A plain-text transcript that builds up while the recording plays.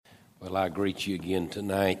Well, I greet you again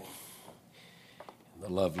tonight in the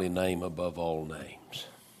lovely name above all names,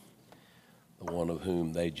 the one of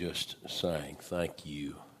whom they just sang. Thank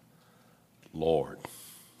you, Lord.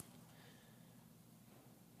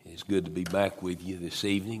 It's good to be back with you this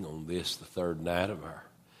evening on this, the third night of our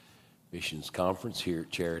missions conference here at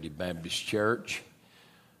Charity Baptist Church.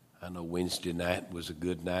 I know Wednesday night was a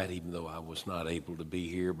good night, even though I was not able to be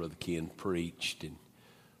here. Brother Ken preached, and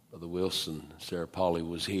Brother Wilson, Sarah Polly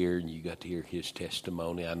was here, and you got to hear his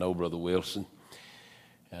testimony. I know Brother Wilson,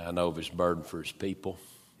 and I know of his burden for his people,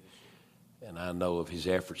 and I know of his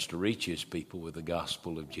efforts to reach his people with the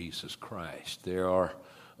gospel of Jesus Christ. There are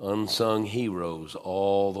unsung heroes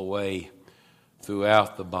all the way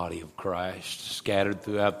throughout the body of Christ, scattered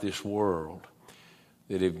throughout this world,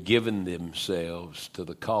 that have given themselves to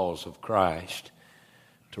the cause of Christ,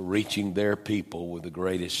 to reaching their people with the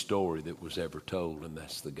greatest story that was ever told, and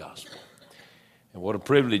that's the gospel. And what a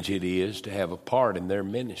privilege it is to have a part in their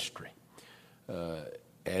ministry.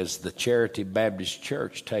 As the Charity Baptist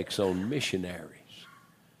Church takes on missionaries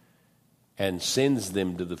and sends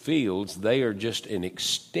them to the fields, they are just an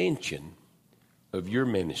extension of your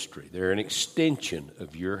ministry. They're an extension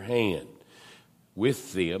of your hand.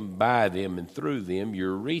 With them, by them, and through them,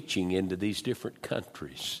 you're reaching into these different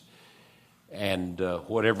countries. And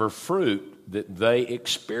whatever fruit that they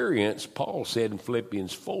experience, Paul said in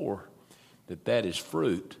Philippians 4, that is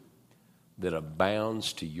fruit that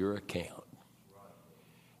abounds to your account.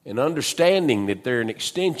 And understanding that they're an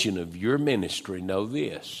extension of your ministry, know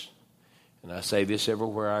this, and I say this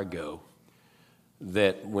everywhere I go,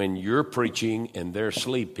 that when you're preaching and they're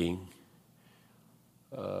sleeping,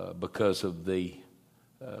 because of the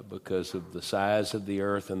size of the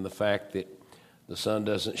earth and the fact that the sun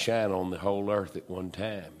doesn't shine on the whole earth at one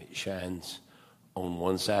time. It shines on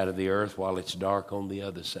one side of the earth while it's dark on the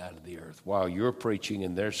other side of the earth. While you're preaching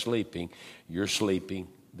and they're sleeping, you're sleeping,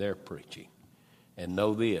 they're preaching. And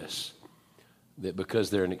know this, that because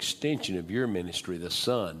they're an extension of your ministry, the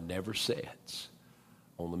sun never sets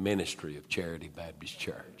on the ministry of Charity Baptist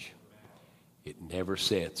Church. It never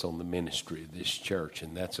sets on the ministry of this church,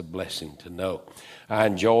 and that's a blessing to know. I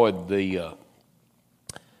enjoyed the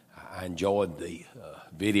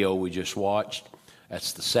video we just watched.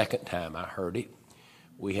 That's the second time I heard it.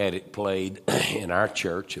 We had it played in our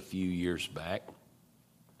church a few years back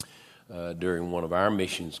during one of our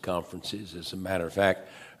missions conferences. As a matter of fact,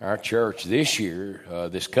 our church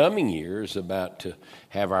this coming year, is about to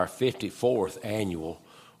have our 54th annual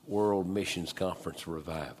World Missions Conference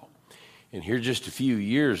revival. And here just a few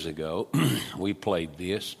years ago, we played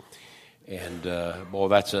this, and boy,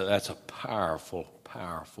 that's a powerful,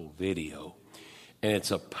 powerful video, and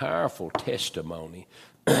it's a powerful testimony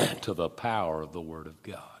to the power of the Word of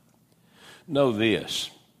God. Know this,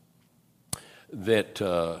 that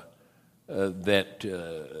the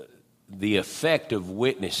effect of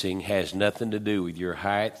witnessing has nothing to do with your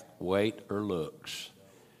height, weight, or looks.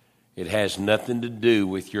 It has nothing to do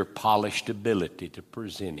with your polished ability to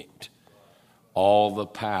present it. All the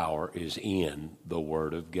power is in the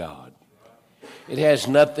Word of God. It has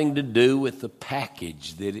nothing to do with the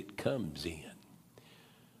package that it comes in.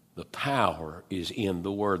 The power is in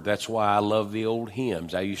the Word. That's why I love the old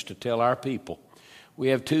hymns. I used to tell our people, we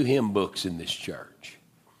have 2 hymn books in this church.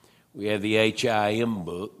 We have the HIM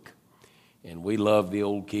book, and we love the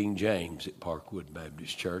old King James at Parkwood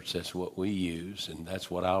Baptist Church. That's what we use, and that's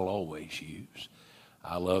what I'll always use.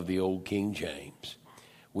 I love the old King James.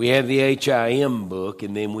 We have the HIM book,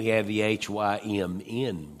 and then we have the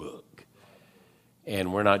HYMN book.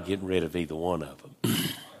 And we're not getting rid of either one of them,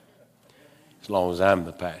 as long as I'm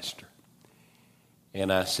the pastor.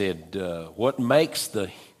 And I said, what makes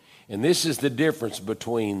and this is the difference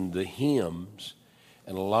between the hymns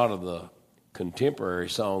and a lot of the contemporary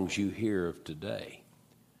songs you hear of today.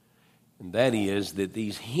 And that is that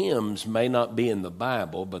these hymns may not be in the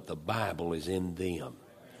Bible, but the Bible is in them.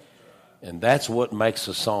 And that's what makes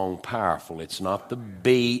a song powerful. It's not the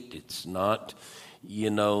beat. It's not,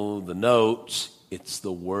 the notes. It's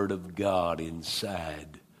the Word of God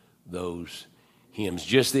inside those hymns.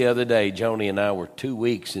 Just the other day, Joni and I were 2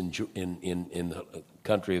 weeks in the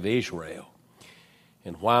country of Israel.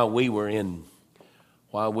 And while we were in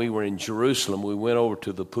Jerusalem, we went over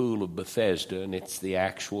to the Pool of Bethesda, and it's the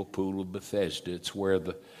actual Pool of Bethesda. It's where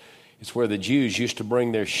the Jews used to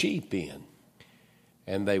bring their sheep in.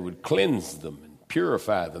 And they would cleanse them and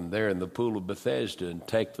purify them there in the Pool of Bethesda and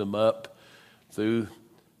take them up through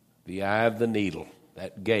the eye of the needle,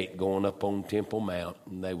 that gate going up on Temple Mount,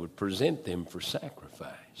 and they would present them for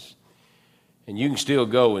sacrifice. And you can still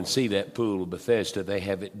go and see that pool of Bethesda. They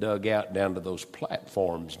have it dug out down to those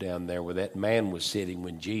platforms down there where that man was sitting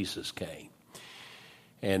when Jesus came.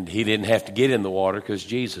 And he didn't have to get in the water because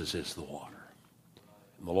Jesus is the water.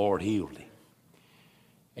 And the Lord healed him.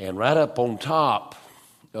 And right up on top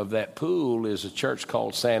of that pool is a church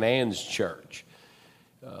called St. Anne's Church.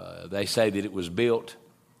 They say that it was built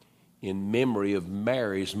in memory of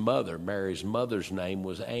Mary's mother. Mary's mother's name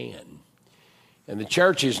was Anne. And the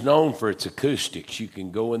church is known for its acoustics. You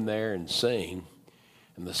can go in there and sing,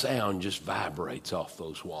 and the sound just vibrates off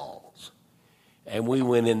those walls. And we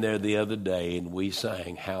went in there the other day, and we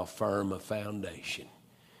sang, "How firm a foundation,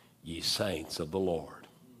 ye saints of the Lord,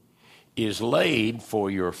 is laid for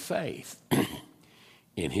your faith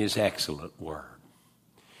in his excellent word."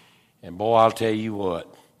 And boy, I'll tell you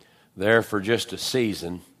what, there for just a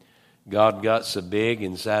season, God got so big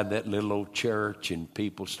inside that little old church, and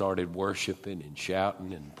people started worshiping and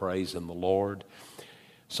shouting and praising the Lord.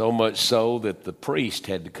 So much so that the priest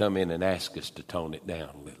had to come in and ask us to tone it down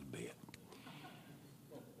a little bit.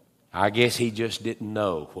 I guess he just didn't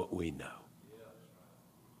know what we know.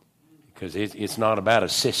 Because it's not about a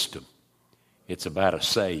system. It's about a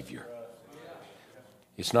Savior.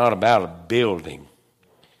 It's not about a building.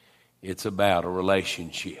 It's about a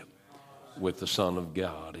relationship with the Son of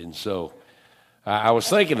God. And so I was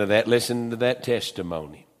thinking of that, listening to that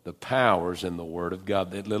testimony, the powers in the Word of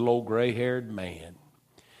God. That little old gray-haired man,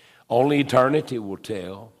 only eternity will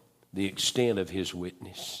tell the extent of his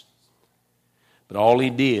witness. But all he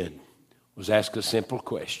did was ask a simple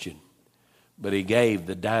question, but he gave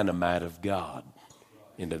the dynamite of God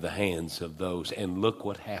into the hands of those. And look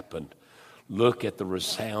what happened. Look at the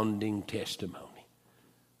resounding testimony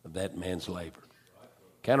of that man's labor.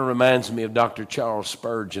 Kind of reminds me of Dr. Charles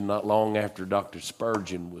Spurgeon. Not long after Dr.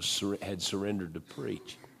 Spurgeon had surrendered to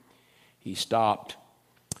preach, he stopped.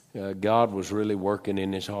 God was really working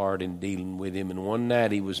in his heart and dealing with him. And one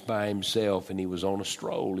night he was by himself, and he was on a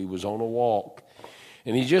stroll. He was on a walk.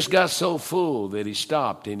 And he just got so full that he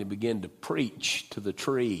stopped and he began to preach to the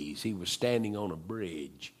trees. He was standing on a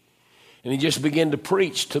bridge. And he just began to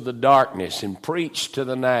preach to the darkness and preach to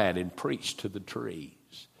the night and preach to the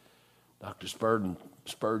trees. Dr.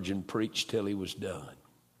 Spurgeon preached till he was done.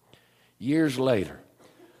 Years later,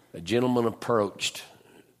 a gentleman approached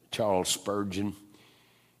Charles Spurgeon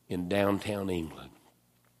in downtown England.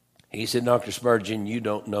 He said, "Dr. Spurgeon, you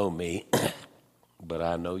don't know me, but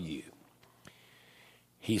I know you."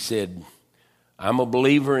 He said, "I'm a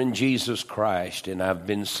believer in Jesus Christ, and I've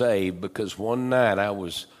been saved because one night I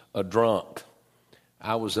was a drunk.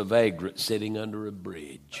 I was a vagrant sitting under a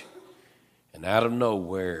bridge. And out of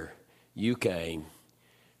nowhere, you came,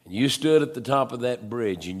 and you stood at the top of that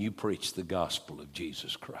bridge, and you preached the gospel of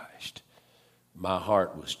Jesus Christ. My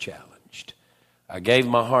heart was challenged. I gave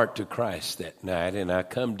my heart to Christ that night, and I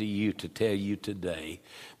come to you to tell you today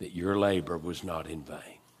that your labor was not in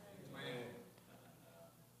vain."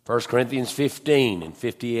 1 Corinthians 15 and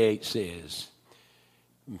 58 says,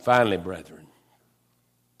 and finally, brethren,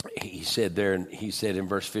 he said in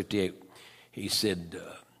verse 58, he said,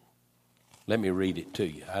 let me read it to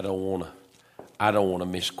you. I don't want to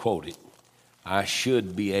misquote it. I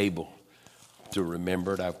should be able to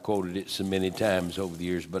remember it. I've quoted it so many times over the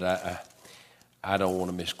years, but I don't want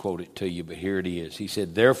to misquote it to you, but here it is. He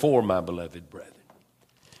said, "Therefore, my beloved brethren,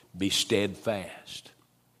 be steadfast,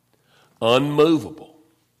 unmovable,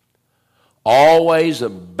 always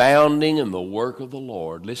abounding in the work of the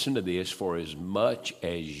Lord." Listen to this. "For as much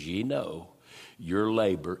as ye know, your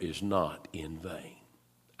labor is not in vain."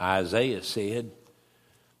 Isaiah said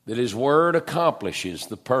that his word accomplishes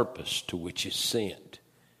the purpose to which it's sent,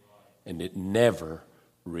 and it never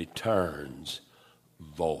returns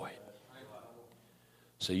void.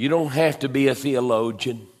 So you don't have to be a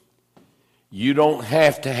theologian. You don't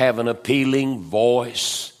have to have an appealing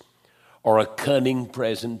voice or a cunning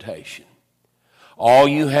presentation. All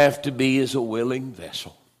you have to be is a willing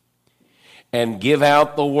vessel and give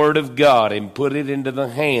out the Word of God and put it into the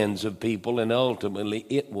hands of people, and ultimately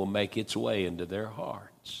it will make its way into their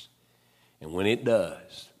hearts. And when it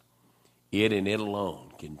does, it and it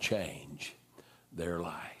alone can change their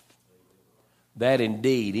life. That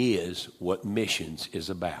indeed is what missions is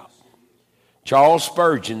about. Charles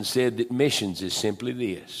Spurgeon said that missions is simply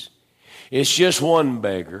this. It's just one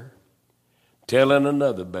beggar telling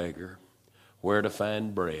another beggar where to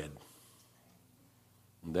find bread.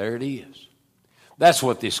 And there it is. That's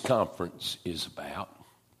what this conference is about.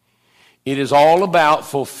 It is all about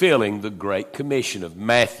fulfilling the Great Commission of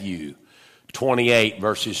Matthew 28,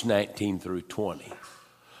 verses 19 through 20.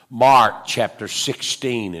 Mark chapter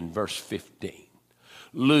 16 and verse 15.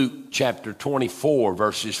 Luke chapter 24,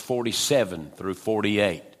 verses 47 through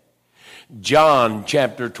 48. John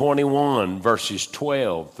chapter 21, verses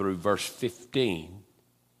 12 through verse 15.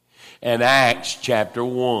 And Acts chapter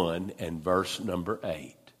 1 and verse number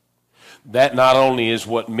 8. That not only is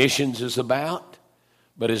what missions is about,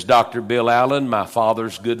 but as Dr. Bill Allen, my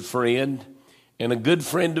father's good friend, and a good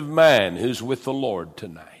friend of mine who's with the Lord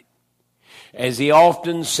tonight. As he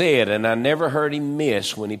often said, and I never heard him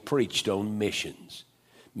miss when he preached on missions,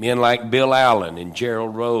 men like Bill Allen and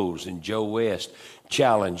Gerald Rose and Joe West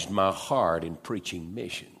challenged my heart in preaching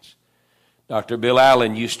missions. Dr. Bill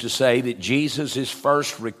Allen used to say that Jesus'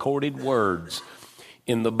 first recorded words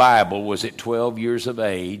in the Bible was at 12 years of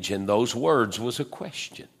age, and those words was a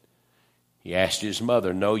question. He asked his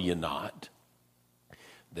mother, "Know ye not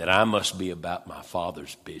that I must be about my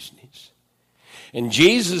Father's business?" And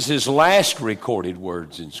Jesus' last recorded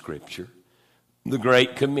words in Scripture, the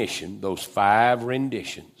Great Commission, those 5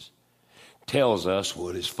 renditions, tells us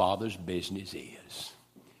what his Father's business is.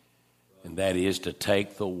 And that is to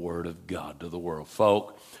take the Word of God to the world.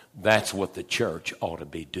 Folk, that's what the church ought to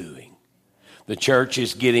be doing. The church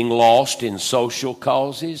is getting lost in social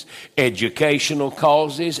causes, educational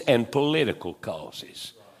causes, and political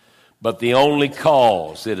causes. But the only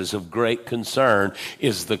cause that is of great concern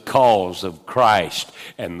is the cause of Christ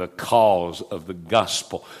and the cause of the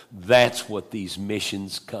gospel. That's what these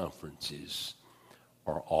missions conferences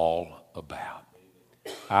are all about.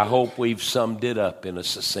 I hope we've summed it up in a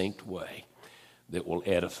succinct way that will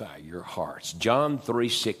edify your hearts. John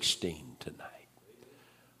 3:16 tonight.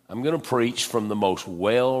 I'm going to preach from the most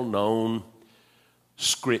well-known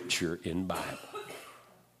scripture in the Bible.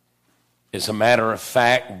 As a matter of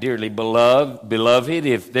fact, dearly beloved,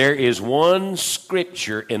 if there is one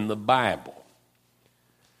scripture in the Bible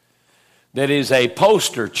that is a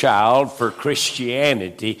poster child for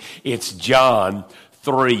Christianity, it's John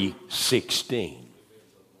 3:16.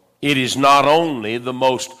 It is not only the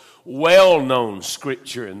most well-known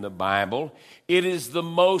scripture in the Bible, it is the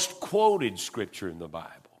most quoted scripture in the Bible.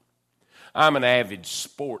 I'm an avid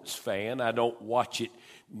sports fan. I don't watch it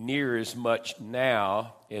near as much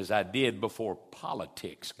now as I did before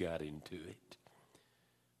politics got into it.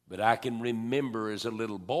 But I can remember as a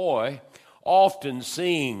little boy often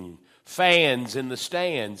seeing fans in the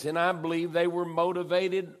stands, and I believe they were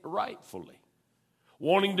motivated rightfully,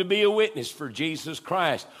 wanting to be a witness for Jesus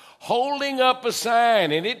Christ, holding up a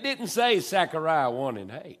sign, and it didn't say Zechariah 1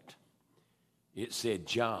 and 8. It said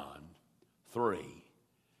John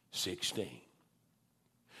 3:16.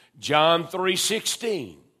 John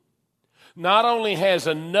 3:16 not only has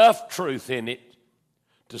enough truth in it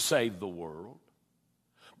to save the world,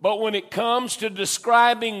 but when it comes to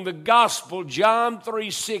describing the gospel, John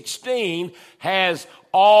 3:16 has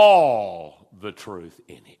all the truth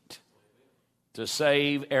in it to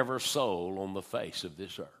save every soul on the face of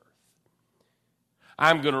this earth.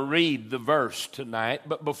 I'm going to read the verse tonight,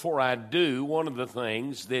 but before I do, one of the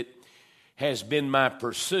things that has been my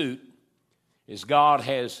pursuit is God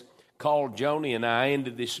has called Joni and I into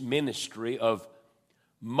this ministry of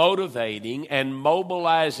motivating and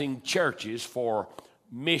mobilizing churches for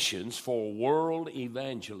missions, for world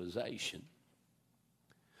evangelization.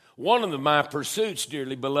 One of my pursuits,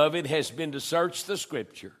 dearly beloved, has been to search the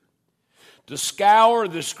Scripture, to scour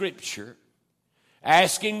the Scripture,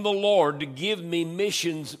 asking the Lord to give me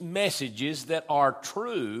missions messages that are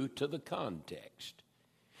true to the context.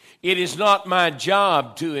 It is not my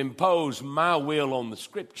job to impose my will on the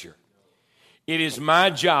Scripture. It is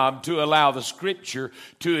my job to allow the Scripture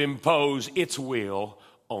to impose its will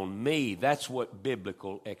on me. That's what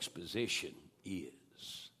biblical exposition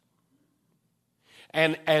is.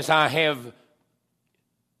 And as I have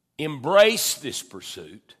embraced this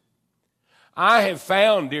pursuit, I have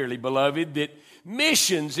found, dearly beloved, that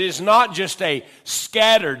missions is not just a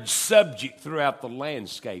scattered subject throughout the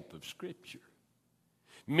landscape of Scripture.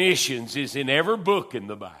 Missions is in every book in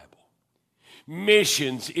the Bible.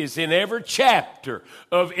 Missions is in every chapter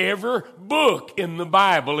of every book in the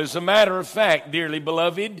Bible. As a matter of fact, dearly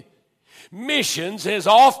beloved, missions has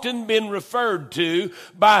often been referred to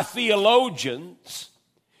by theologians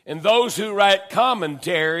and those who write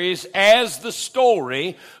commentaries as the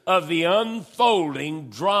story of the unfolding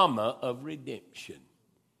drama of redemption.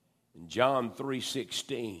 And John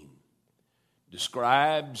 3:16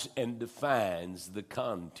 describes and defines the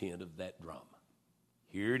content of that drama.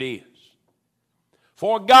 Here it is.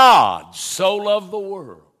 For God so loved the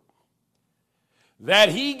world that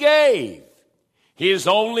he gave his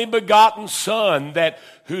only begotten Son, that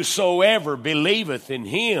whosoever believeth in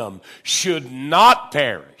him should not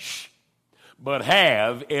perish, but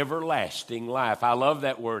have everlasting life. I love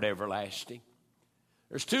that word everlasting.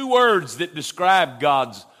 There's two words that describe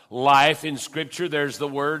God's life in Scripture. There's the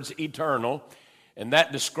words eternal, and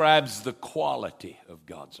that describes the quality of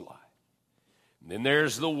God's life. And then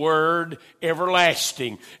there's the word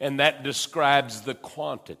everlasting, and that describes the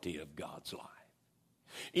quantity of God's life.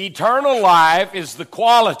 Eternal life is the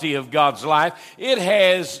quality of God's life. It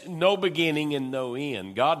has no beginning and no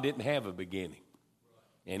end. God didn't have a beginning,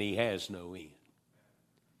 and He has no end.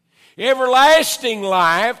 Everlasting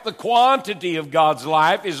life, the quantity of God's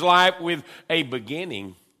life, is life with a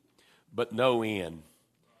beginning but no end.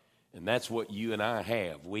 And that's what you and I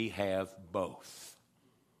have. We have both.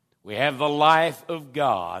 We have the life of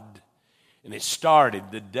God, and it started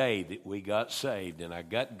the day that we got saved. And I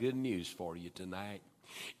got good news for you tonight.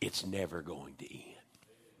 It's never going to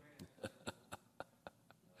end.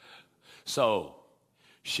 So,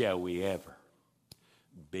 shall we ever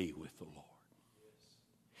be with the Lord?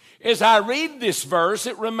 As I read this verse,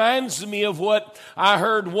 it reminds me of what I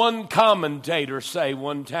heard one commentator say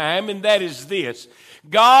one time, and that is this: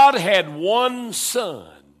 God had one son,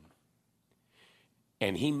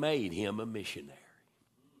 and He made him a missionary.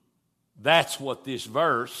 That's what this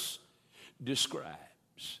verse describes.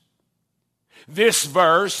 This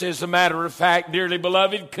verse, as a matter of fact, dearly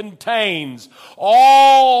beloved, contains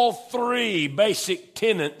all three basic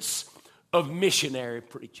tenets of missionary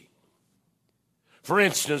preaching. For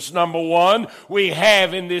instance, number one, we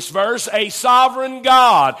have in this verse a sovereign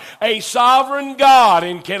God. A sovereign God.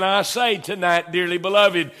 And can I say tonight, dearly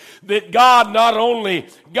beloved, that God not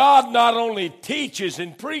only teaches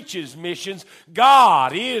and preaches missions,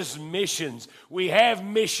 God is missions. We have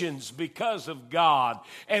missions because of God.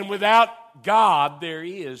 And without God, there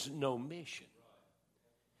is no mission.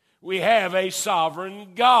 We have a sovereign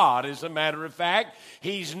God. As a matter of fact,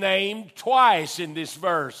 He's named twice in this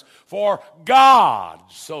verse. For God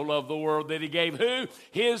so loved the world that He gave who?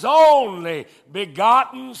 His only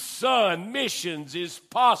begotten Son. Missions is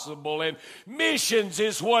possible, and missions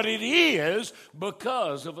is what it is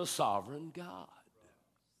because of a sovereign God.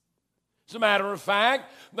 As a matter of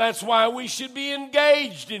fact, that's why we should be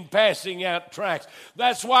engaged in passing out tracts.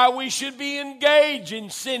 That's why we should be engaged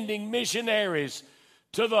in sending missionaries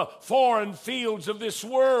to the foreign fields of this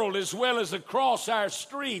world, as well as across our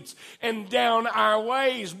streets and down our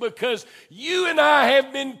ways, because you and I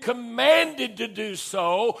have been commanded to do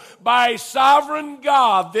so by a sovereign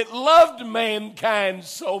God that loved mankind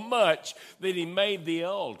so much that He made the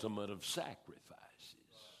ultimate of sacrifices.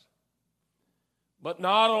 But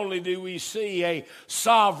not only do we see a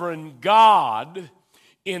sovereign God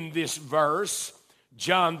in this verse,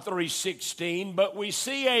 John 3:16, but we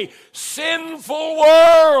see a sinful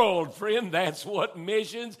world. Friend, that's what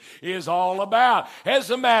missions is all about. As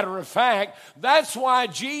a matter of fact, that's why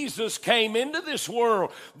Jesus came into this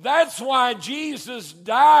world. That's why Jesus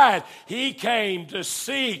died. He came to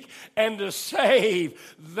seek and to save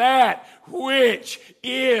that which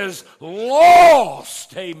is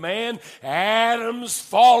lost. Amen. Adam's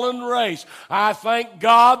fallen race. I thank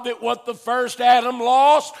God that what the first Adam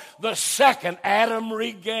lost, the second Adam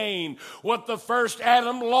regained. What the first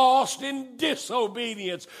Adam lost in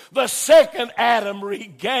disobedience, the second Adam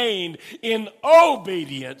regained in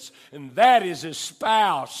obedience. And that is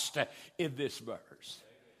espoused in this verse.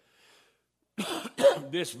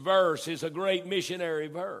 This verse is a great missionary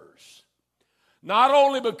verse. Not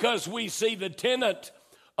only because we see the tenet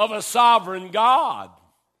of a sovereign God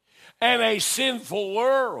and a sinful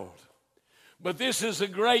world, but this is a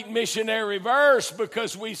great missionary verse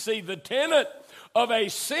because we see the tenet of a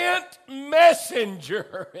sent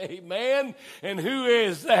messenger. Amen. And who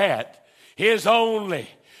is that? His only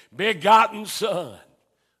begotten Son.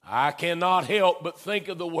 I cannot help but think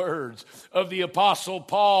of the words of the Apostle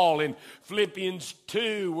Paul in Philippians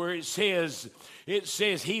 2, where it says,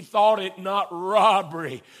 he thought it not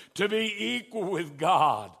robbery to be equal with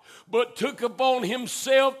God, but took upon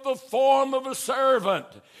himself the form of a servant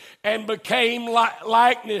and became in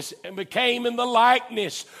the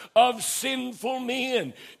likeness of sinful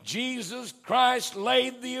men. Jesus Christ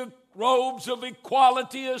laid the robes of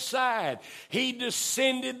equality aside. He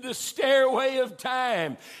descended the stairway of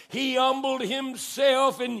time. He humbled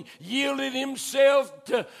himself and yielded himself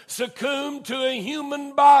to succumb to a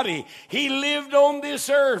human body. He lived on this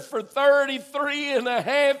earth for 33 and a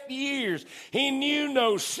half years. He knew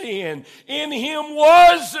no sin. In Him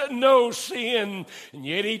was no sin. And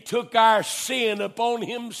yet He took our sin upon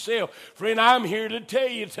Himself. Friend, I'm here to tell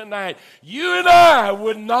you tonight, you and I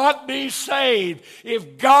would not be saved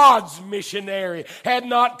if God's missionary had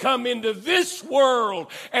not come into this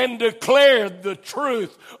world and declared the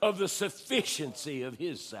truth of the sufficiency of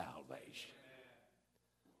His salvation.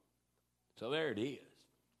 So there it is.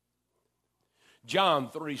 John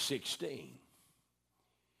 3:16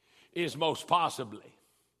 is most possibly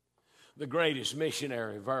the greatest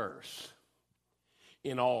missionary verse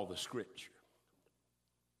in all the Scripture.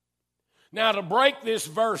 Now, to break this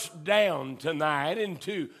verse down tonight and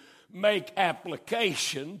to make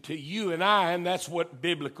application to you and I, and that's what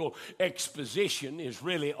biblical exposition is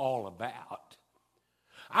really all about,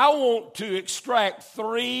 I want to extract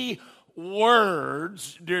 3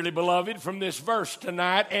 words, dearly beloved, from this verse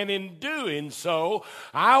tonight, and in doing so,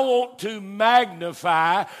 I want to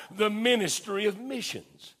magnify the ministry of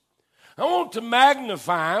missions. I want to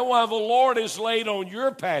magnify why the Lord has laid on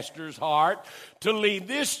your pastor's heart to lead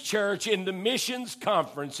this church into missions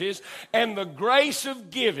conferences and the grace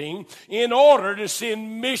of giving in order to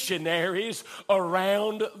send missionaries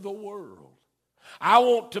around the world. I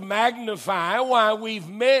want to magnify why we've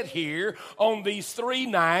met here on these 3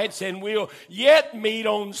 nights, and we'll yet meet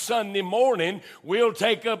on Sunday morning. We'll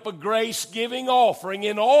take up a grace-giving offering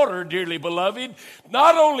in order, dearly beloved,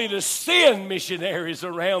 not only to send missionaries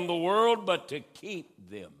around the world, but to keep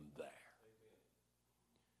them there.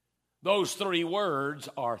 Those 3 words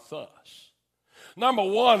are thus. Number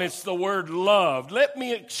 1, it's the word loved. Let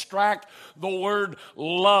me extract the word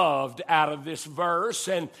loved out of this verse.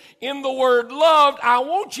 And in the word loved, I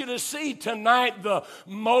want you to see tonight the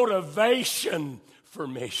motivation for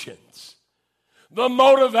missions. The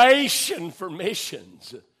motivation for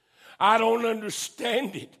missions. I don't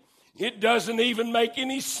understand it. It doesn't even make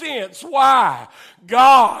any sense. Why?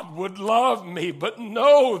 God would love me. But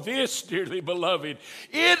know this, dearly beloved.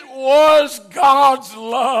 It was God's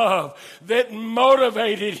love that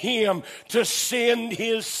motivated him to send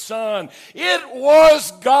his Son. It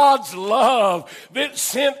was God's love that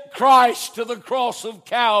sent Christ to the cross of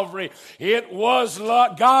Calvary. It was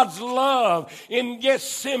God's love in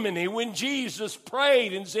Gethsemane when Jesus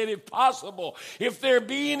prayed and said, if possible, if there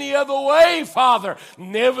be any other way, Father,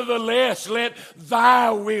 nevertheless, let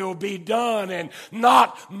thy will be done and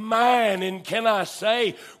not mine. And can I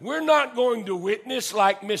say, we're not going to witness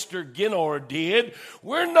like Mr. Ginnor did.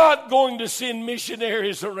 We're not going to send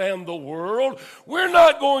missionaries around the world. We're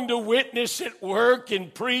not going to witness at work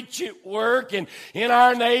and preach at work and in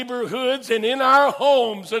our neighborhoods and in our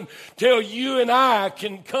homes until you and I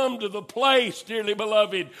can come to the place, dearly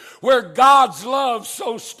beloved, where God's love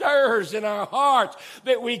so stirs in our hearts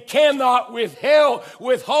that we cannot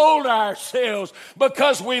withhold ourselves,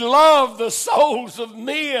 because we love the souls of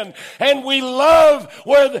men, and we love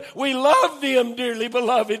them, dearly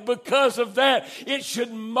beloved. Because of that, it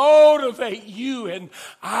should motivate you and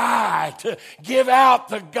I to give out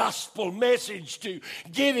the gospel message, to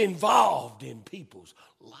get involved in people's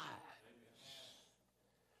lives.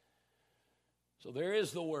 So there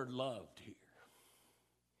is the word loved here.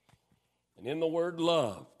 And in the word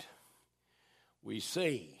loved, we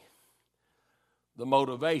see the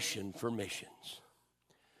motivation for missions.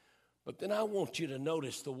 But then I want you to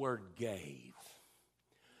notice the word gave.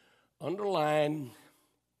 Underline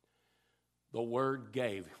the word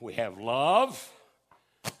gave. We have love.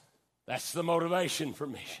 That's the motivation for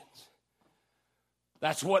missions.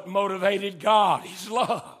 That's what motivated God, his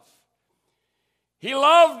love. He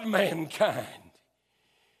loved mankind.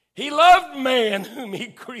 He loved man whom he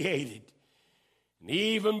created. And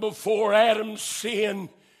even before Adam's sin,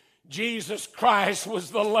 Jesus Christ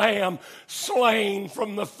was the Lamb slain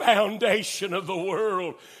from the foundation of the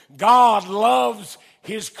world. God loves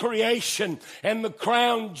his creation, and the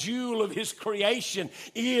crown jewel of his creation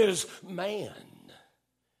is man.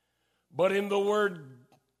 But in the word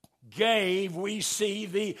gave, we see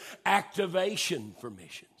the activation for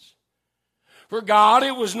missions. For God,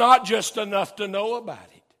 it was not just enough to know about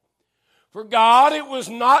it. For God, it was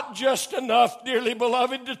not just enough, dearly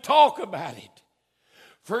beloved, to talk about it.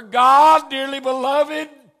 For God, dearly beloved,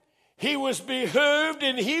 he was behooved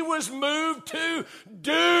and he was moved to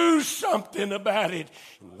do something about it.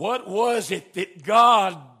 What was it that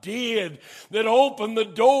God did that opened the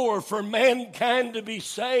door for mankind to be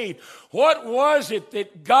saved? What was it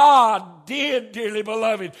that God did, dearly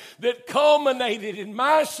beloved, that culminated in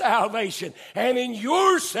my salvation and in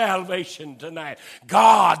your salvation tonight?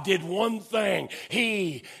 God did one thing.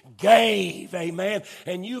 He gave, amen.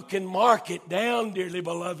 And you can mark it down, dearly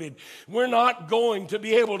beloved. We're not going to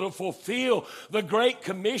be able to fulfill the Great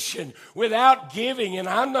Commission without giving. And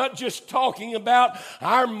I'm not just talking about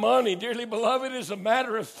our money, dearly beloved. As a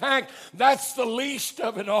matter of fact, that's the least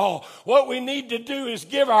of it all. What we need to do is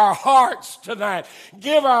give our hearts tonight,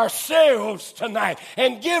 give ourselves tonight,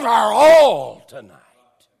 and give our all tonight.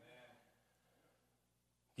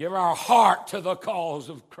 Give our heart to the cause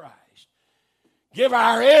of Christ. Give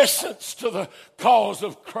our essence to the cause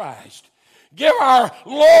of Christ. Give our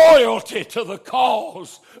loyalty to the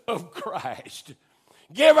cause of Christ.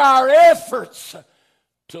 Give our efforts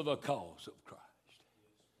to the cause of Christ.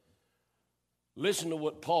 Listen to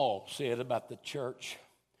what Paul said about the church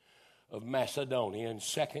of Macedonia in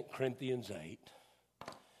 2 Corinthians 8.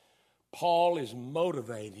 Paul is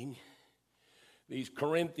motivating these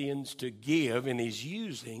Corinthians to give, and he's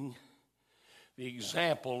using the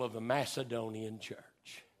example of the Macedonian church.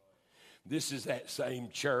 This is that same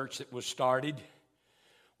church that was started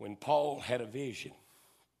when Paul had a vision.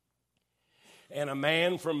 And a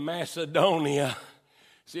man from Macedonia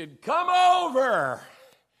said, "Come over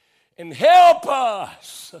and help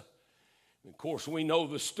us." Of course, we know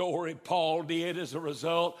the story Paul did. As a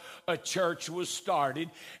result, a church was started,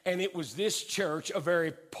 and it was this church, a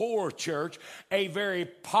very poor church, a very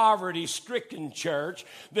poverty-stricken church,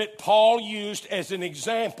 that Paul used as an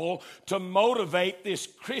example to motivate this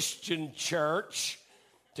Christian church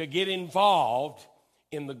to get involved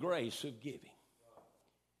in the grace of giving.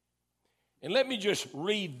 And let me just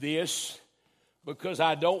read this because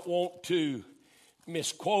I don't want to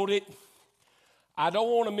misquote it. I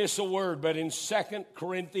don't want to miss a word, but in 2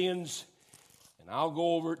 Corinthians, and I'll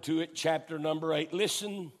go over to it, chapter number 8,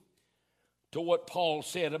 listen to what Paul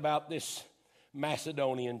said about this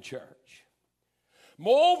Macedonian church.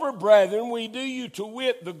 "Moreover, brethren, we do you to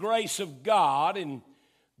wit the grace of God," and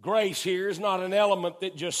grace here is not an element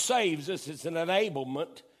that just saves us, it's an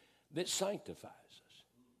enablement that sanctifies us.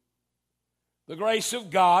 The grace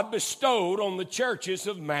of God bestowed on the churches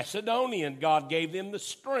of Macedonia, and God gave them the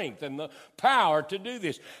strength and the power to do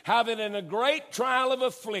this. How that in a great trial of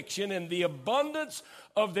affliction and the abundance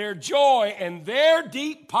of their joy and their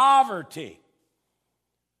deep poverty.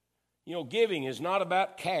 You know, giving is not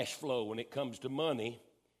about cash flow when it comes to money.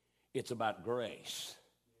 It's about grace.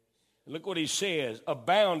 Look what he says,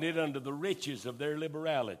 "abounded unto the riches of their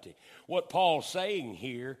liberality." What Paul's saying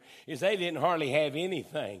here is they didn't hardly have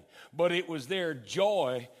anything, but it was their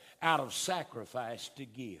joy out of sacrifice to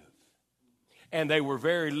give. And they were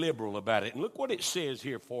very liberal about it. And look what it says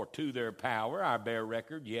here, "for to their power I bear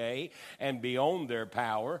record, yea, and beyond their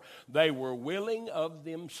power, they were willing of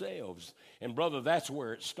themselves." And brother, that's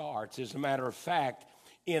where it starts. As a matter of fact,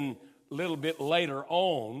 in a little bit later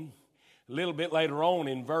on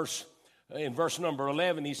in verse number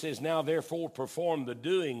 11, he says, "Now therefore perform the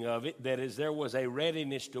doing of it, that is, there was a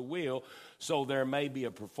readiness to will, so there may be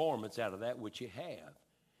a performance out of that which you have."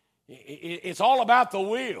 It's all about the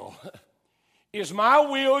will. Is my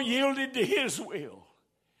will yielded to his will?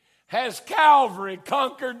 Has Calvary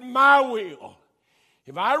conquered my will?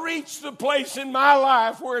 If I reach the place in my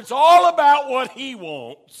life where it's all about what he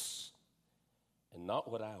wants and not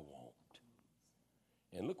what I want.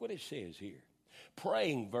 And look what it says here.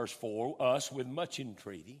 "Praying," verse 4, "us with much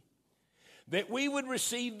entreaty, that we would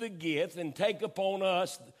receive the gift and take upon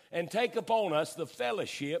us the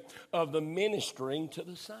fellowship of the ministering to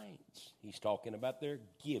the saints." He's talking about their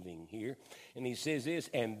giving here. And he says this,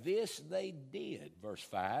 "and this they did," verse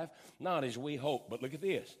 5, "not as we hoped," but look at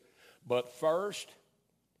this, "but first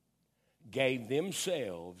gave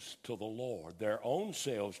themselves to the Lord," their own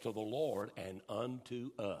selves to the Lord, "and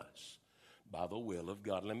unto us by the will of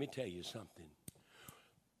God." Let me tell you something.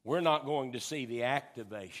 We're not going to see the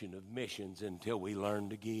activation of missions until we learn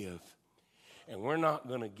to give. And we're not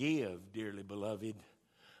going to give, dearly beloved,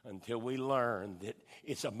 until we learn that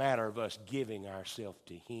it's a matter of us giving ourselves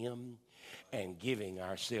to him and giving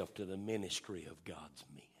ourselves to the ministry of God's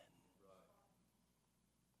men.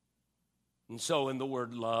 And so in the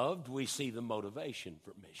word "loved," we see the motivation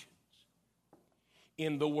for missions.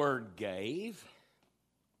 In the word "gave,"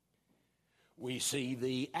 we see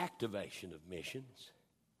the activation of missions.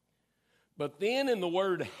 But then in the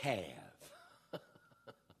word "have,"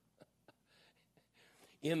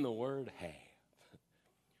 in the word "have,"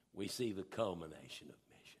 we see the culmination of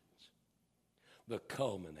missions. The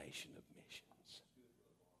culmination of missions.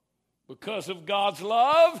 Because of God's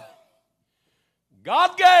love,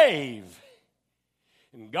 God gave.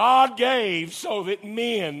 And God gave so that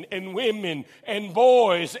men and women and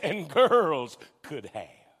boys and girls could have.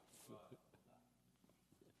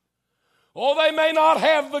 Oh, they may not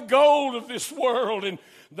have the gold of this world, and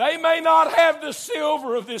they may not have the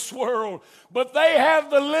silver of this world, but they have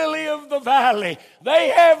the lily of the valley. They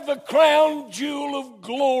have the crown jewel of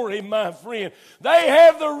glory, my friend. They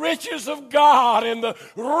have the riches of God and the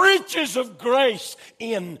riches of grace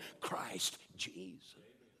in Christ Jesus.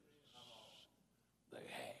 They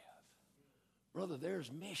have. Brother, there's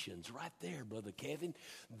missions right there, Brother Kevin.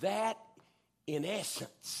 That, in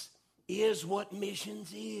essence, is what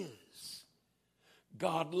missions is.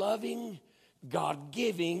 God loving, God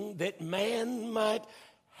giving, that man might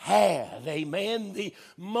have, amen, the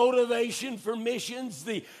motivation for missions,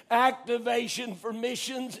 the activation for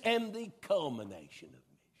missions, and the culmination of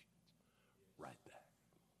missions. Right there.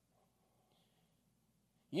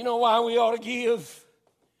 You know why we ought to give?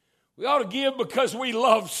 We ought to give because we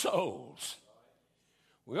love souls.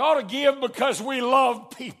 We ought to give because we love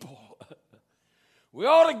people. We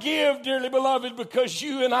ought to give, dearly beloved, because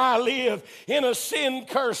you and I live in a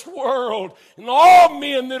sin-cursed world. And all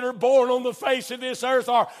men that are born on the face of this earth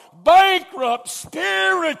are bankrupt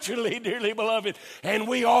spiritually, dearly beloved. And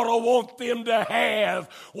we ought to want them to have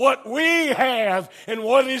what we have. And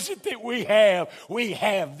what is it that we have? We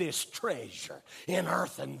have this treasure in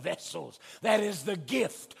earthen vessels. That is the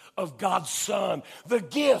gift of God's Son, the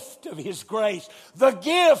gift of His grace, the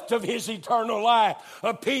gift of His eternal life,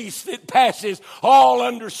 a peace that passes all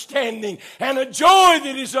understanding, and a joy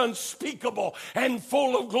that is unspeakable and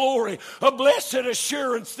full of glory, a blessed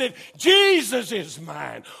assurance that Jesus is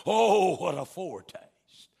mine. Oh, what a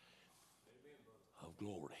foretaste of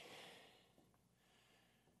glory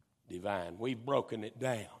divine. We've broken it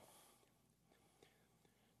down.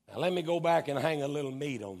 Now let me go back and hang a little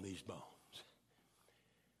meat on these bones.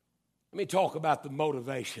 Let me talk about the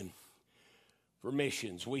motivation for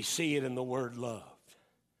missions. We see it in the word love.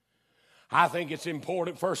 I think it's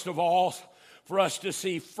important, first of all, for us to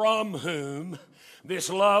see from whom this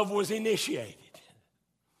love was initiated.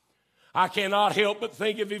 I cannot help but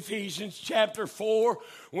think of Ephesians chapter 4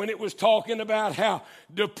 when it was talking about how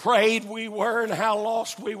depraved we were and how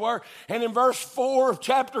lost we were. And in verse 4 of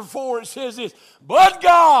chapter 4 it says this, "But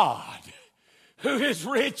God, who is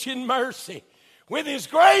rich in mercy, with His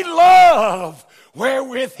great love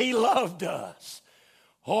wherewith He loved us."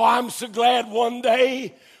 Oh, I'm so glad one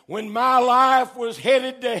day when my life was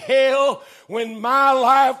headed to hell, when my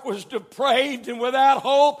life was depraved and without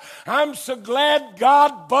hope, I'm so glad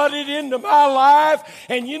God butted into my life.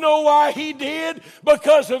 And you know why He did?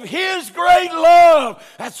 Because of His great love.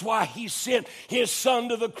 That's why He sent His Son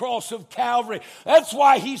to the cross of Calvary. That's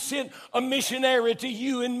why He sent a missionary to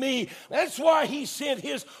you and me. That's why He sent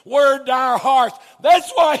His Word to our hearts.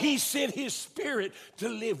 That's why He sent His Spirit to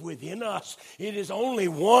live within us. It is only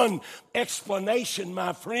one explanation,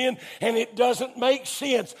 my friend, and it doesn't make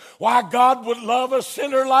sense why God would love a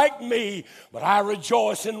sinner like me. But I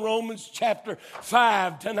rejoice in Romans chapter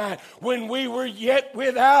 5 tonight. When we were yet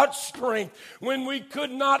without strength, when we could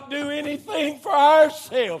not do anything for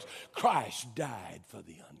ourselves, Christ died for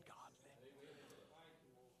the ungodly.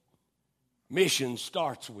 Mission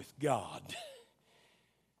starts with God.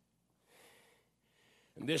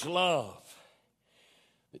 And this love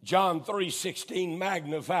that John 3:16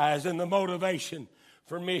 magnifies in the motivation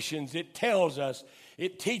for missions, it tells us,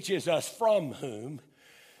 it teaches us from whom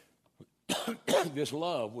this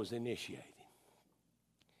love was initiated.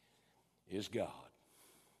 Is God.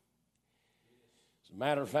 As a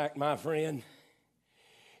matter of fact, my friend,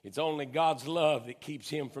 it's only God's love that keeps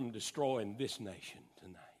Him from destroying this nation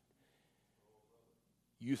tonight.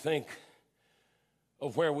 You think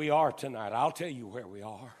of where we are tonight. I'll tell you where we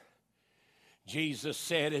are. Jesus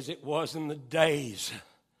said, as it was in the days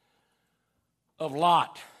of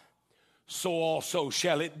Lot, so also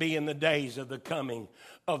shall it be in the days of the coming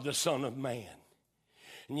of the Son of Man.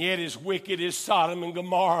 And yet as wicked as Sodom and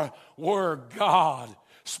Gomorrah were, God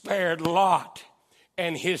spared Lot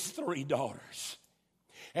and his 3 daughters.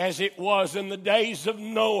 As it was in the days of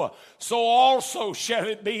Noah, so also shall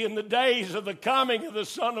it be in the days of the coming of the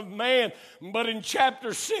Son of Man. But in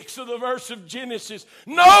chapter 6 of the verse of Genesis,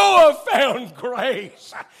 Noah found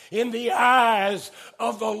grace in the eyes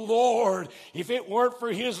of the Lord. If it weren't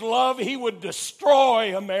for His love, He would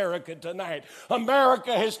destroy America tonight.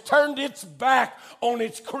 America has turned its back on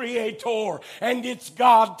its Creator and its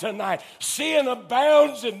God tonight. Sin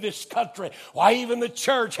abounds in this country. Why, even the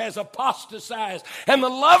church has apostatized, and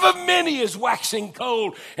the love of many is waxing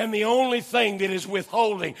cold, and the only thing that is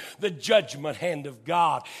withholding the judgment hand of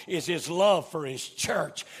God is His love for His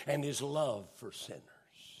church and His love for sinners.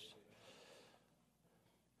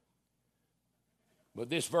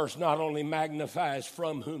 But this verse not only magnifies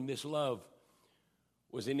from whom this love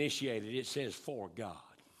was initiated, it says for God.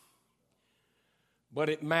 But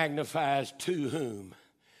it magnifies to whom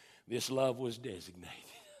this love was designated.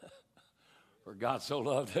 For God so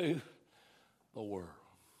loved who? The world.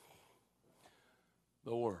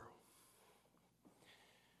 The world.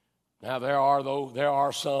 Now there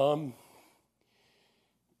are some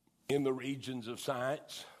in the regions of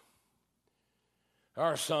science. There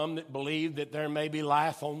are some that believe that there may be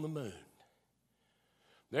life on the moon.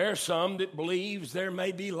 There are some that believes there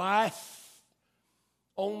may be life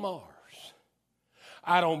on Mars.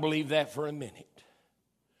 I don't believe that for a minute.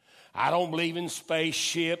 I don't believe in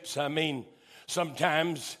spaceships. I mean,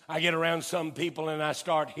 sometimes I get around some people and I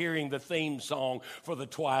start hearing the theme song for the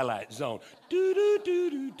Twilight Zone.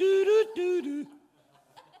 Do-do-do-do-do-do-do-do.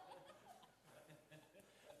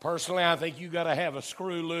 Personally, I think you got to have a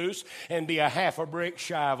screw loose and be a half a brick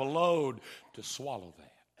shy of a load to swallow that.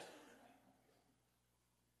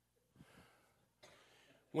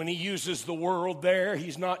 When he uses the world there,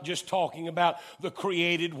 he's not just talking about the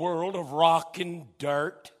created world of rock and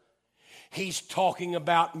dirt. He's talking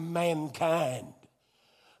about mankind.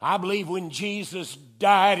 I believe when Jesus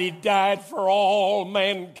died, he died for all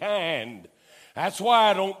mankind. That's why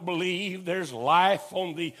I don't believe there's life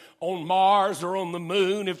on Mars or on the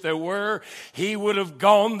moon. If there were, he would have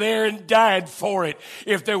gone there and died for it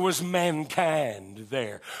if there was mankind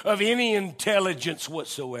there of any intelligence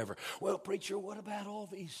whatsoever. Well, preacher, what about all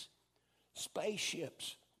these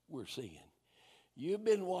spaceships we're seeing? You've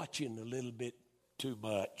been watching a little bit too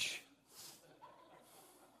much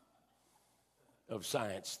of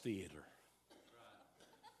science theater.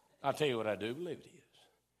 I'll tell you what I do believe it is.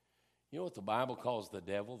 You know what the Bible calls the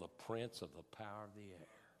devil? The prince of the power of the air.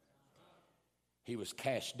 He was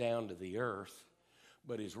cast down to the earth,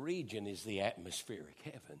 but his region is the atmospheric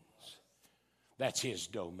heavens. That's his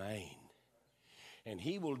domain. And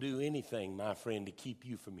he will do anything, my friend, to keep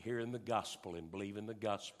you from hearing the gospel and believing the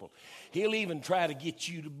gospel. He'll even try to get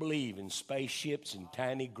you to believe in spaceships and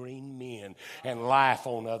tiny green men and life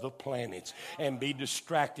on other planets and be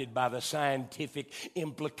distracted by the scientific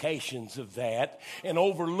implications of that and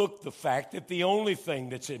overlook the fact that the only thing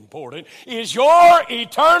that's important is your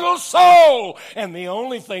eternal soul. And the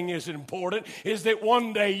only thing that's important is that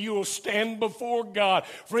one day you will stand before God.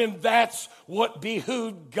 Friend, that's what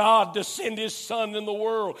behooved God to send his son in the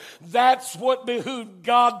world. That's what behooved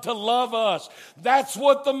God to love us. That's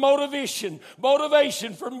what the motivation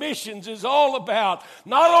for missions is all about.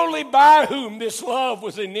 Not only by whom this love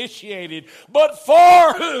was initiated, but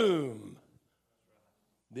for whom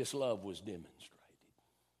this love was demonstrated.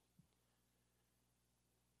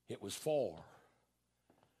 It was for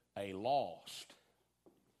a lost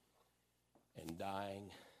and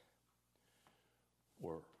dying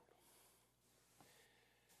world.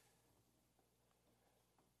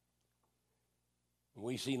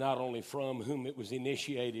 We see not only from whom it was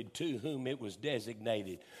initiated, to whom it was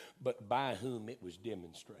designated, but by whom it was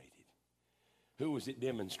demonstrated. Who was it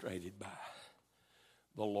demonstrated by?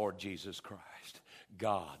 The Lord Jesus Christ,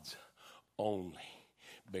 God's only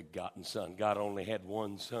begotten Son. God only had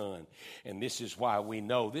one Son. And this is why we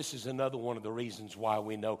know, this is another one of the reasons why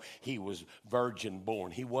we know he was virgin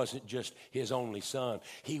born. He wasn't just his only Son.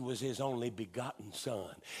 He was his only begotten Son.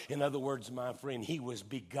 In other words, my friend, he was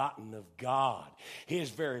begotten of God.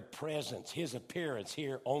 His very presence, his appearance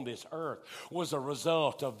here on this earth was a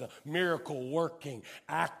result of the miracle working,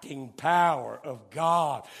 acting power of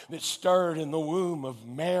God that stirred in the womb of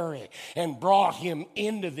Mary and brought him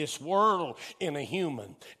into this world in a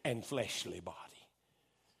human and fleshly body.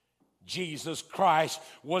 Jesus Christ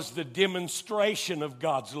was the demonstration of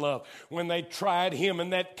God's love. When they tried him in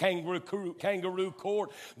that kangaroo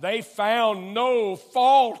court, they found no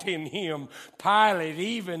fault in him. Pilate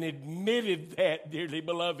even admitted that, dearly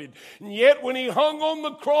beloved. And yet when he hung on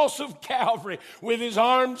the cross of Calvary with his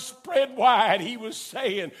arms spread wide, he was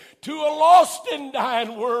saying to a lost and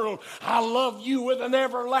dying world, I love you with an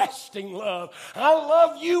everlasting love. I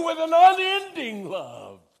love you with an unending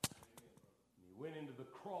love. He went into the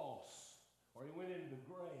cross. Or he went into the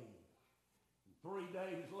grave. And 3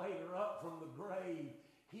 days later, up from the grave,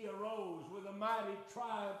 he arose with a mighty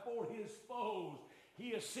triumph for his foes.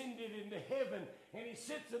 He ascended into heaven, and he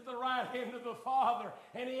sits at the right hand of the Father,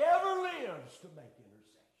 and he ever lives to make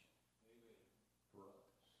intercession for us.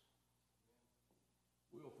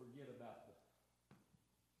 We'll forget about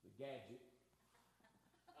the gadget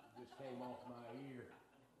that just came off my ear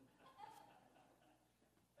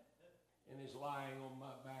and is lying on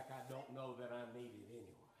my back. I don't know that I need it anyway.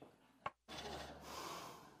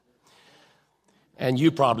 And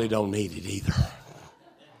you probably don't need it either.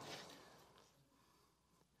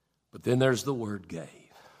 But then there's the word gave.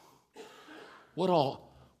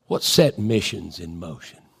 What set missions in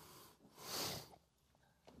motion?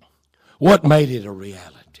 What made it a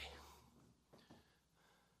reality?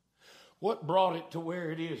 What brought it to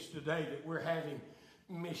where it is today that we're having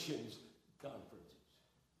missions conferences?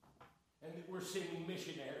 And that we're sending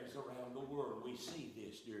missionaries around the world. We see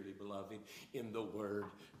this, dearly beloved, in the word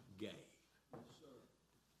gave.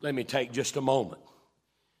 Let me take just a moment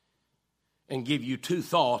and give you two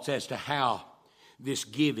thoughts as to how this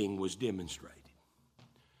giving was demonstrated.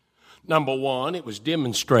 Number one, it was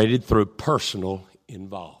demonstrated through personal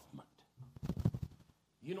involvement.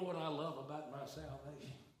 You know what I love about my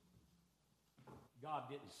salvation? God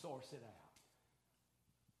didn't source it out.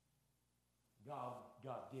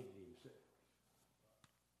 God did it himself.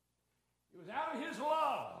 It was out of his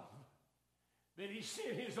love that he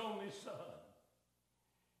sent his only son.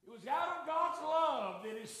 It was out of God's love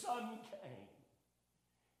that his son came.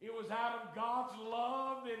 It was out of God's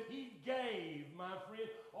love that he gave, my friend.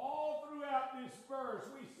 All throughout this verse,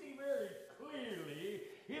 we see very clearly,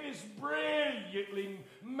 it is brilliantly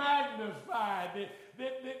magnified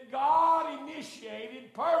that God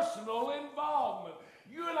initiated personal involvement.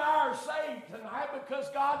 You and I are saved tonight because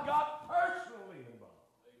God got personally involved.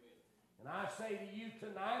 Amen. And I say to you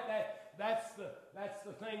tonight that that's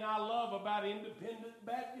the thing I love about Independent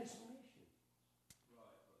Baptist Mission.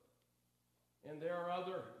 And there are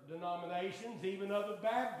other denominations, even other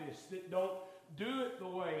Baptists, that don't do it the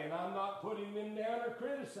way, and I'm not putting them down or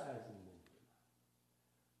criticizing them.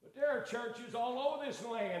 But there are churches all over this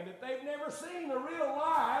land that they've never seen a real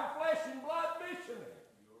live flesh and blood missionary.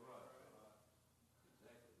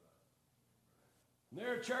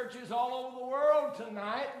 There are churches all over the world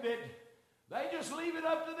tonight that they just leave it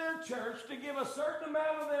up to their church to give a certain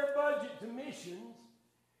amount of their budget to missions.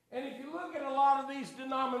 And if you look at a lot of these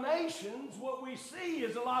denominations, what we see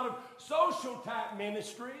is a lot of social type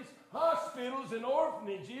ministries, hospitals and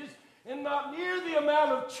orphanages, and not near the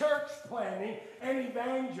amount of church planting and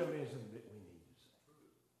evangelism that we need to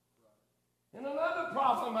see. And another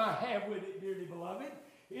problem I have with it, dearly beloved,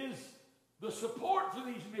 is the support for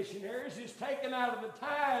these missionaries is taken out of the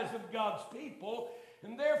tithes of God's people,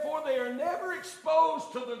 and therefore they are never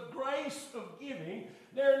exposed to the grace of giving.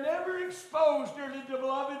 They're never exposed, dearly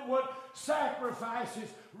beloved, what sacrifice is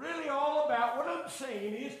really all about. What I'm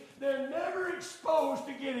saying is they're never exposed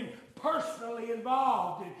to getting personally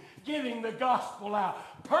involved in getting the gospel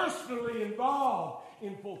out, personally involved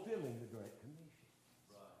in fulfilling the Great Commission.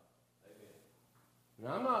 Right.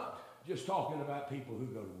 Amen. Now, I'm not just talking about people who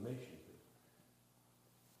go to the mission field.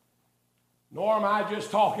 Nor am I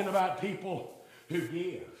just talking about people who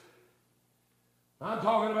give. I'm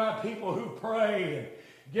talking about people who pray and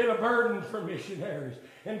get a burden for missionaries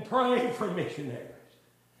and pray for missionaries.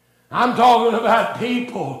 I'm talking about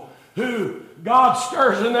people who God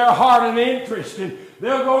stirs in their heart an interest, and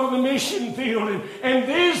they'll go to the mission field and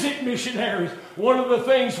visit missionaries. One of the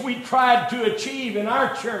things we tried to achieve in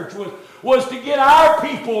our church was to get our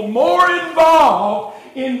people more involved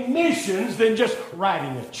in missions than just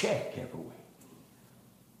writing a check every week.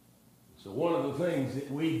 So one of the things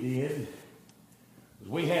that we did was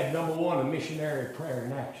we had, number one, a missionary prayer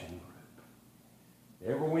and action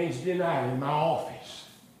group. Every Wednesday night in my office,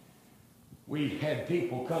 we had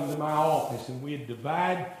people come to my office and we'd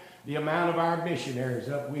divide the amount of our missionaries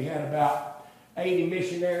up. We had about 80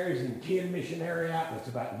 missionaries and 10 missionary outlets,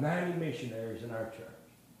 about 90 missionaries in our church.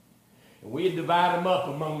 And we'd divide them up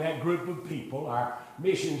among that group of people. Our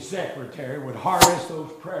mission secretary would harvest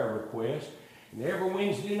those prayer requests. And every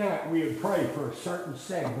Wednesday night we would pray for a certain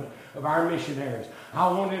segment of our missionaries. I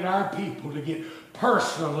wanted our people to get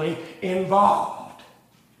personally involved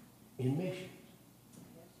in missions.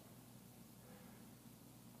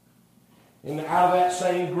 And out of that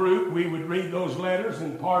same group, we would read those letters,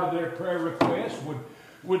 and part of their prayer requests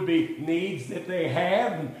would be needs that they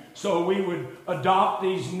have. And so we would adopt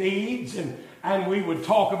these needs, and we would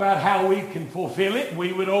talk about how we can fulfill it.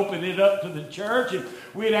 We would open it up to the church, and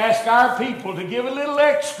we'd ask our people to give a little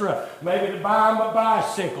extra, maybe to buy them a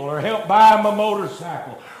bicycle or help buy them a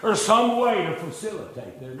motorcycle or some way to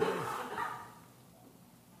facilitate their needs.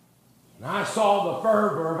 And I saw the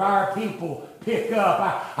fervor of our people pick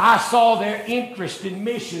up. I saw their interest in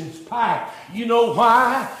missions spike. You know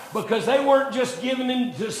why? Because they weren't just giving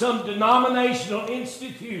into some denominational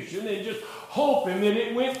institution and just hoping that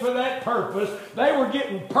it went for that purpose. They were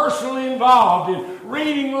getting personally involved in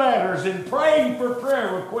reading letters and praying for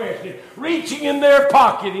prayer requests and reaching in their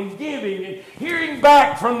pocket and giving and hearing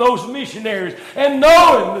back from those missionaries and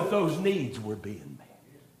knowing that those needs were being met.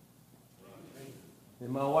 And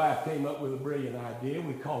my wife came up with a brilliant idea.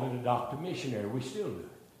 We call it Adopt a Missionary. We still do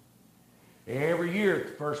it. Every year, at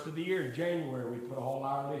the first of the year, in January, we put all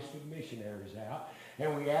our list of missionaries out,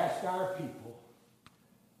 and we ask our people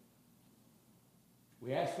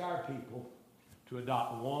to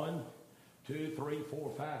adopt 1, 2, 3,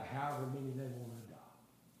 4, 5, however many they want to adopt.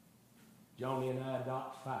 Joni and I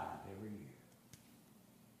adopt 5 every year.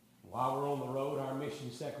 While we're on the road, our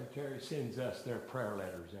mission secretary sends us their prayer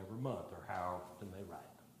letters every month, or how often they write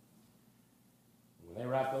them. When they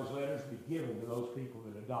write those letters, be given to those people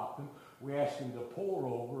that adopt them. We ask them to pore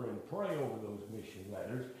over and pray over those mission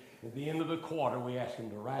letters. At the end of the quarter, we ask them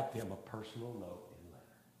to write them a personal note and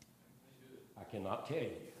letter. I cannot tell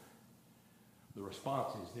you the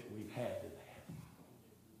responses that we've had to that.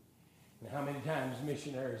 And how many times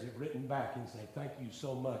missionaries have written back and said, thank you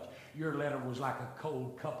so much. Your letter was like a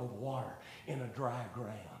cold cup of water in a dry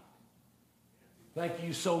ground. Thank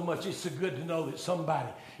you so much. It's so good to know that somebody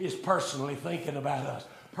is personally thinking about us,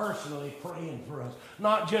 personally praying for us.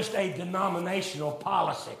 Not just a denominational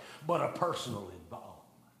policy, but a personal involvement.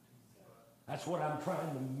 That's what I'm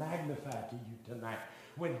trying to magnify to you tonight.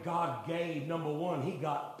 When God gave, number one, he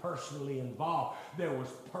got personally involved. There was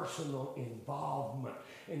personal involvement.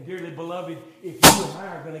 And dearly beloved, if you and I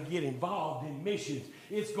are going to get involved in missions,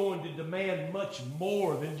 it's going to demand much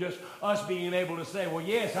more than just us being able to say, well,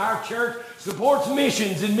 yes, our church supports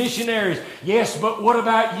missions and missionaries. Yes, but what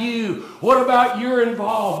about you? What about your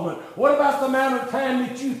involvement? What about the amount of time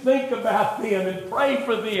that you think about them and pray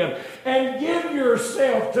for them and give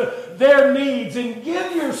yourself to their needs and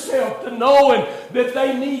give yourself to knowing that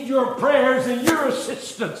they need your prayers and your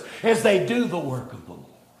assistance as they do the work of the Lord.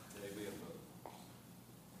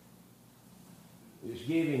 This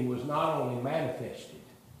giving was not only manifested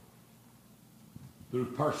through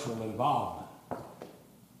personal involvement,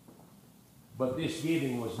 but this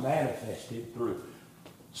giving was manifested through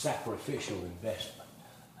sacrificial investment.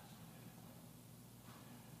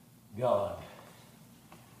 God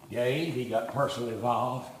gave, he got personally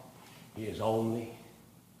involved, his only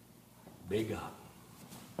begotten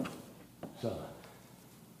Son.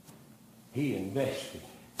 He invested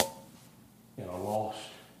in a lost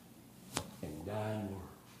and dying world.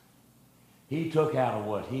 He took out of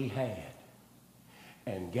what he had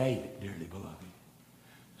and gave it, dearly beloved,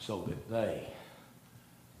 so that they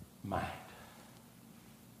might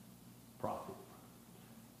profit.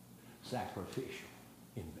 Sacrificial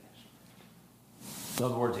investment. In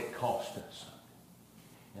other words, it cost us something.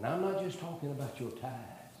 And I'm not just talking about your tithes.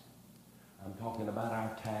 I'm talking about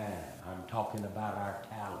our time. I'm talking about our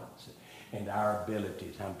talents and our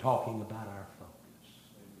abilities. I'm talking about our focus.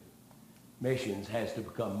 Missions has to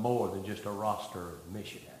become more than just a roster of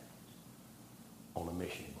missionaries on a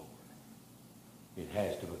mission board. It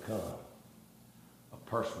has to become a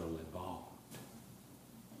personal involvement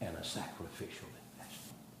and a sacrificial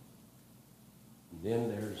investment. And then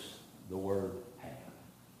there's the word have.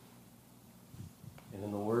 And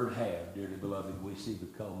in the word have, dearly beloved, we see the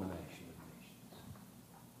culmination of missions.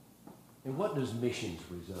 And what does missions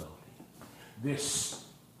result in? This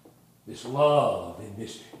love and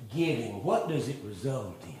this giving, what does it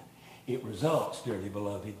result in? It results, dearly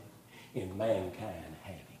beloved, in mankind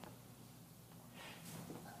having.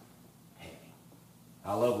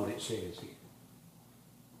 I love what it says here.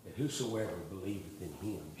 That whosoever believeth in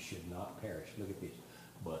him should not perish. Look at this.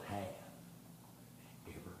 But have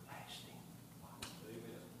everlasting life.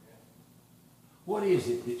 What is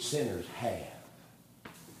it that sinners have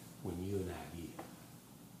when you and I give?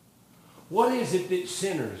 What is it that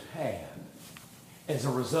sinners have as a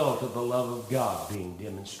result of the love of God being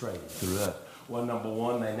demonstrated through us? Well, number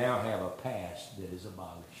one, they now have a past that is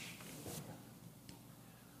abolished.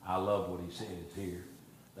 I love what he says here.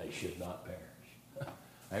 They should not perish.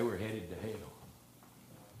 They were headed to hell.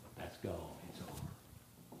 But that's gone. It's over.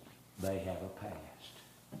 They have a past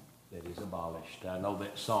that is abolished. I know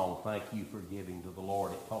that song, Thank You for Giving to the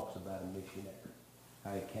Lord, it talks about a missionary,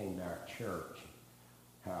 how he came to our church,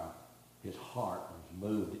 how his heart was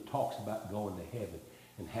moved. It talks about going to heaven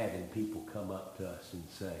and having people come up to us and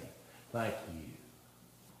say, thank you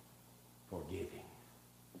for giving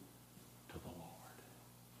to the Lord.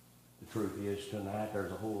 The truth is tonight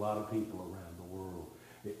there's a whole lot of people around the world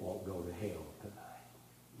that won't go to hell tonight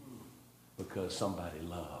because somebody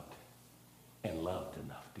loved and loved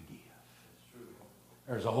enough to give.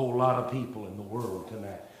 There's a whole lot of people in the world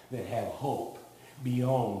tonight that have hope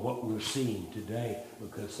beyond what we're seeing today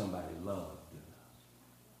because somebody loved enough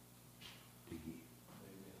to give.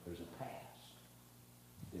 There's a past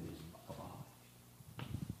that is abolished.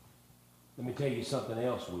 Let me tell you something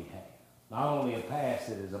else we have. Not only a past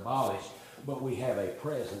that is abolished, but we have a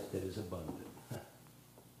present that is abundant.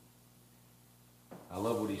 I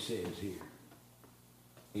love what he says here.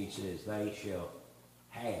 He says, they shall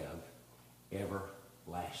have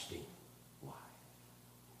everlasting life.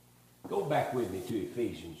 Go back with me to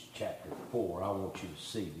Ephesians chapter 4. I want you to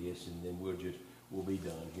see this, and then we'll be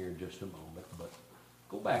done here in just a moment. But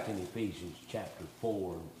go back in Ephesians chapter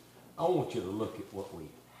 4, and I want you to look at what we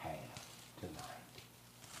have tonight.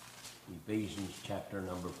 Ephesians chapter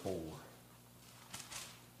number 4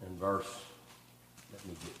 and verse, let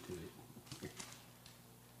me get to it.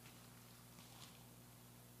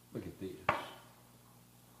 Look at this.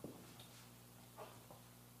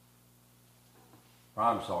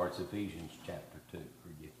 I'm sorry, it's Ephesians chapter 2.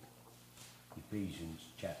 Forgive me. Ephesians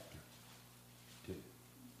chapter 2.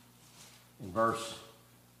 In verse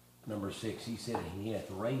number 6, he said, He hath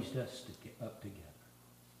raised us up together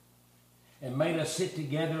and made us sit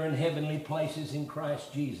together in heavenly places in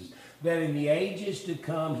Christ Jesus, that in the ages to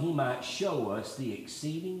come He might show us the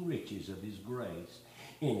exceeding riches of His grace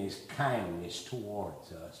in His kindness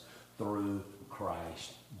towards us through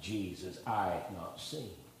Christ Jesus. Eye hath not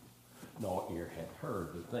seen, nor ear hath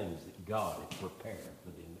heard the things that God hath prepared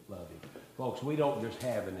for them that love Him. Folks, we don't just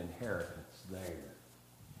have an inheritance there.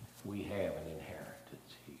 We have an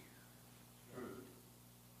inheritance here.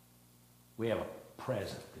 We have a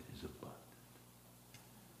present that is abundant.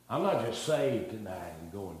 I'm not just saved tonight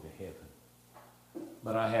and going to heaven,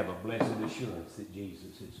 but I have a blessed assurance that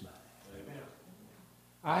Jesus is mine. Amen.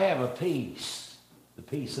 I have a peace, the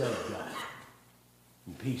peace of God,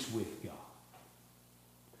 and peace with God.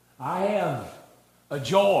 I have a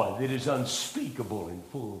joy that is unspeakable and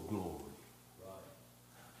full of glory.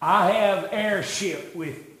 I have heirship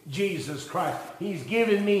with Jesus Christ. He's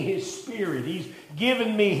given me His Spirit. He's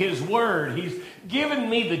given me His Word. He's given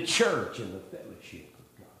me the church and the fellowship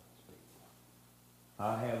of God's people.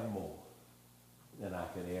 I have more than I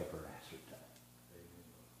could ever ascertain.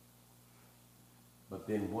 But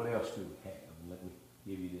then what else do we have? And let me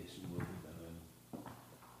give you this and we'll be done.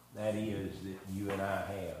 That is that you and I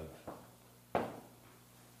have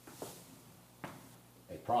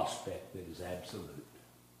a prospect that is absolute.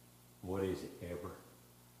 What is it?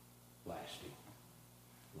 Everlasting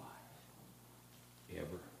life.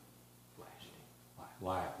 Everlasting life.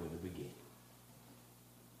 Life with a beginning,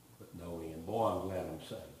 but no end. Boy, I'm glad I'm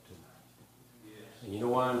saved tonight. Yes. And you know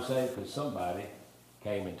why I'm saved? Because somebody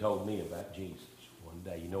came and told me about Jesus one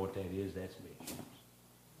day. You know what that is? That's missions.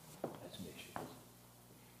 That's missions.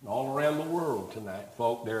 And all around the world tonight,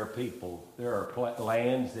 folk, there are people, there are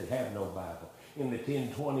lands that have no Bible. In the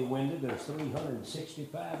 1020 window, there's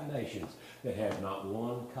 365 nations that have not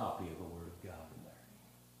one copy of the Word of God in there.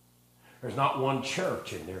 There's not one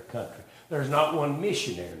church in their country. There's not one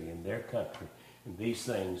missionary in their country. And these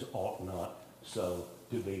things ought not so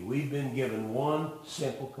to be. We've been given one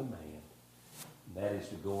simple command, and that is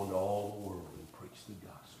to go into all the world and preach the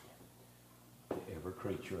gospel to every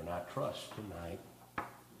creature. And I trust tonight,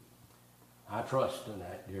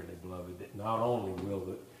 dearly beloved, that not only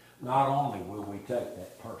will we take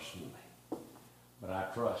that personally, but I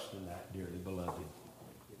trust tonight, dearly beloved,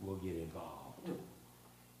 that we'll get involved.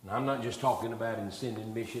 And I'm not just talking about in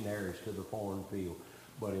sending missionaries to the foreign field,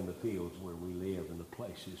 but in the fields where we live and the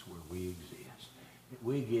places where we exist. That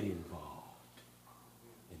we get involved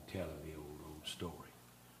in telling the old story.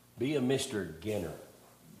 Be a Mr. Ginner.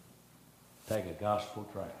 Take a gospel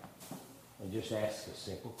tract and just ask a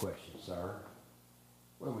simple question, sir.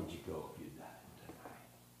 Where would you go if you died tonight?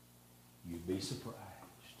 You'd be surprised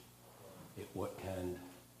at what kind.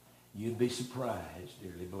 You'd be surprised,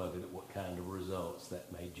 dearly beloved, at what kind of results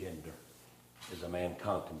that may gender as a man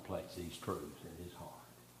contemplates these truths in his heart.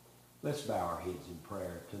 Let's bow our heads in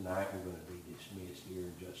prayer tonight. We're going to be dismissed here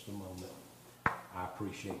in just a moment. I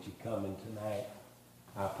appreciate you coming tonight.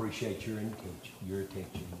 I appreciate your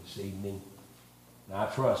attention this evening. And I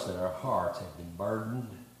trust that our hearts have been burdened.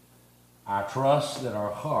 I trust that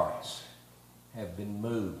our hearts have been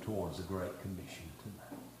moved towards the Great Commission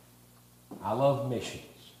tonight. I love missions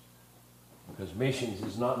because missions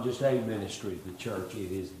is not just a ministry of the church,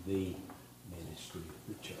 it is the ministry of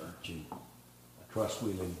the church. And I trust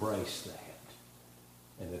we'll embrace that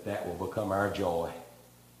and that will become our joy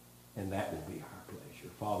and that will be our pleasure.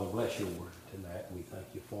 Father, bless your word tonight. We thank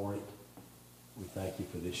you for it. We thank you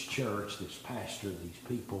for this church, this pastor, these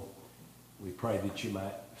people. We pray that you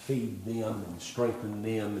might feed them and strengthen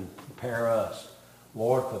them and prepare us,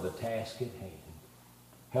 Lord, for the task at hand.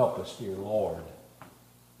 Help us, dear Lord,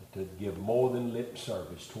 to give more than lip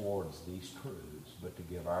service towards these truths, but to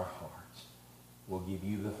give our hearts. We'll give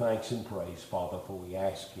you the thanks and praise, Father, for we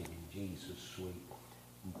ask it in Jesus' sweet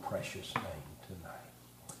and precious name tonight.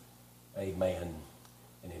 Amen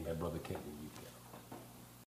and amen, Brother Kevin.